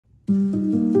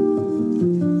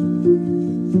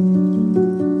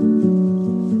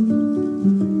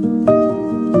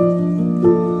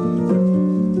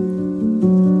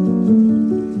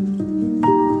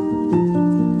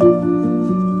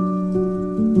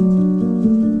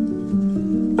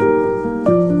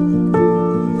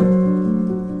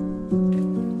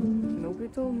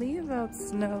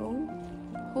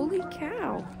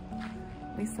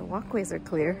always are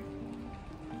clear.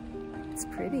 It's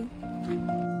pretty.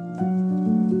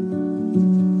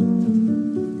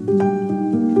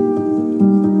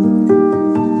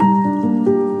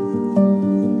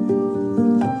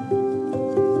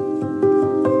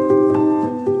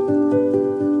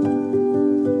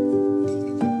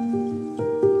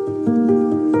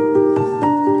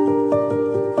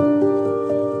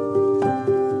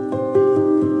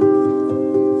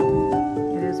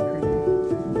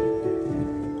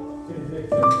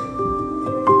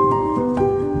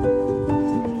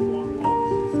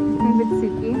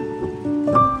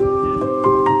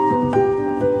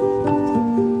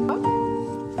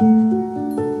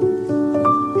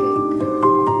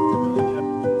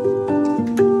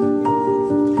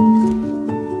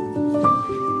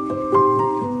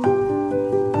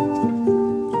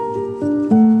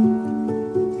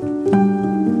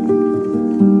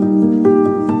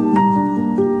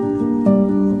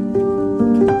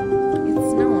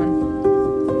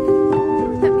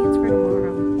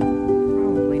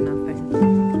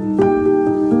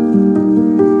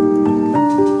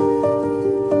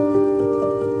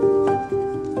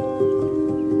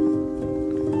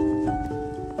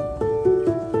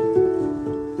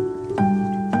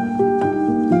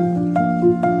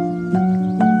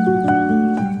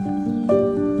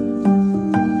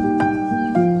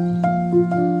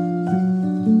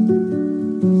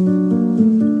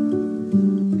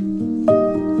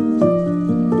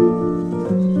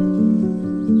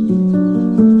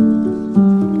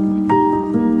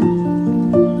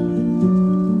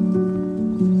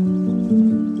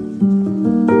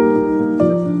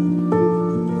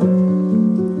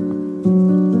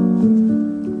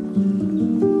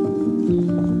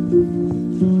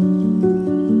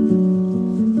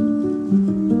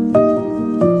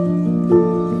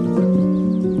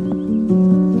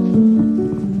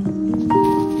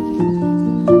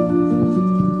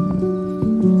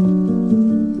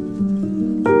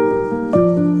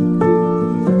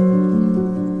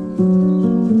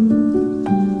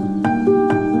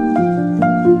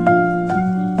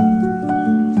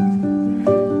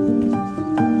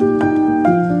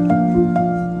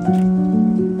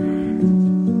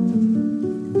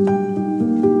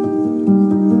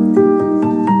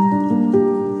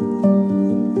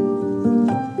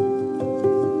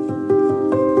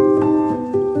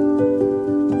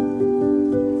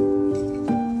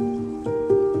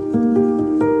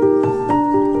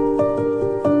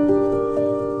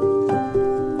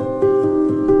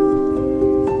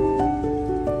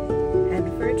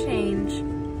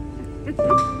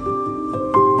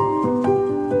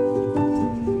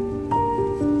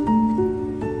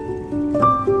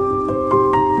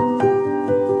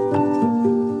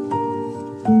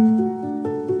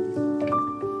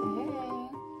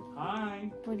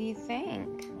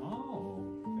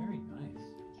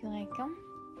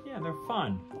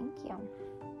 Fun. Thank you.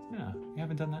 Yeah, you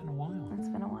haven't done that in a while. It's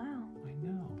been a while. I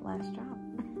know. Last drop.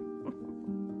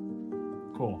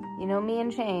 Cool. You know me and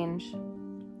change.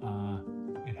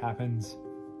 It happens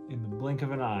in the blink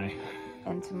of an eye.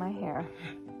 And to my hair.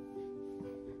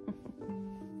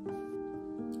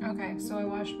 Okay, so I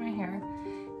washed my hair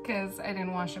because I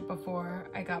didn't wash it before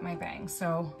I got my bangs,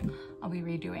 so I'll be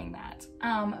redoing that.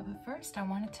 But first I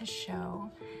wanted to show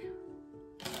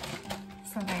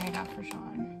something I got for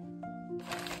Sean.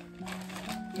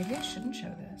 Maybe I shouldn't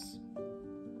show this.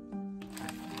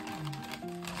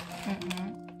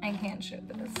 I can't show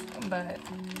this, but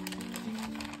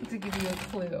to give you a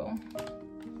clue.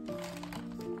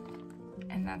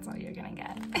 And that's all you're gonna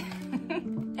get.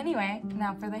 Anyway,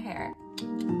 now for the hair.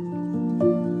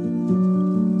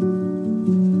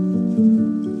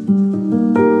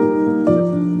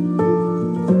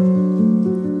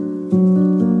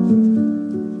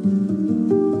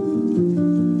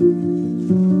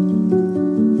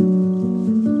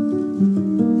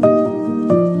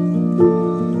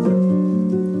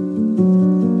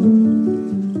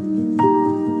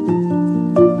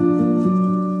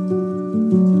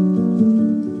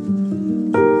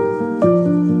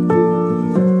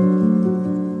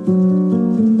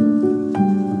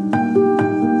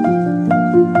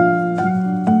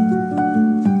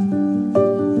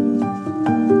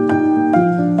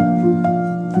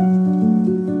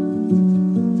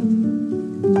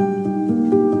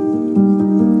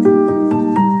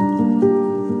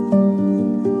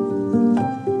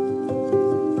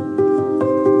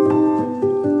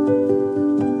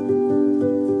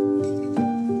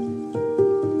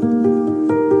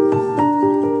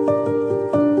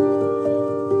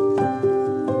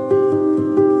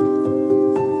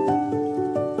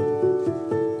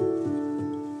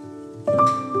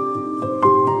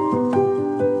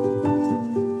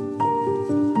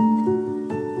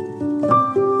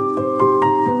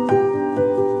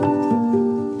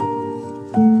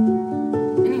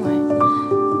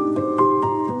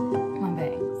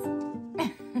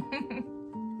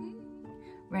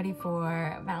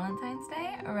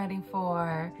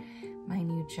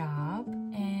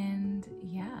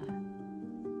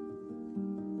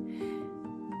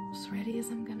 as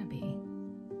I'm gonna be.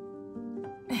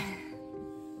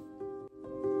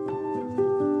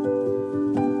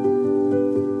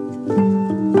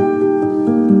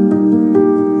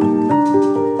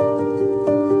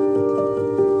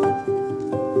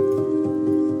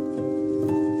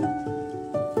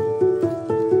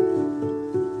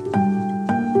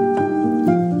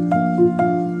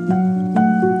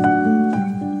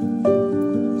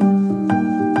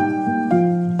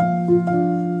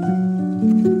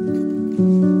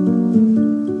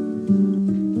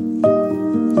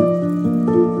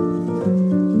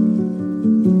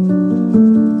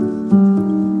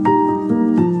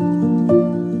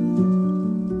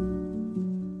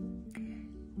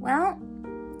 Well,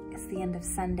 it's the end of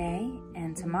Sunday,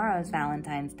 and tomorrow's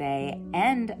Valentine's Day,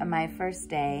 and my first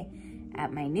day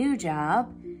at my new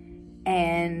job,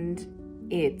 and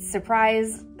it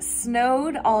surprise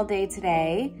snowed all day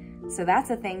today, so that's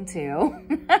a thing too.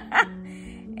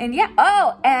 And yeah,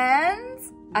 oh, and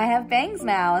I have bangs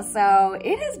now, so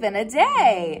it has been a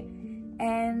day.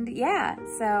 And yeah,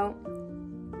 so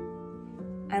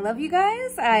I love you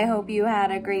guys. I hope you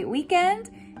had a great weekend,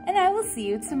 and I will see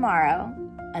you tomorrow.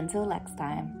 Until next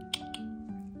time.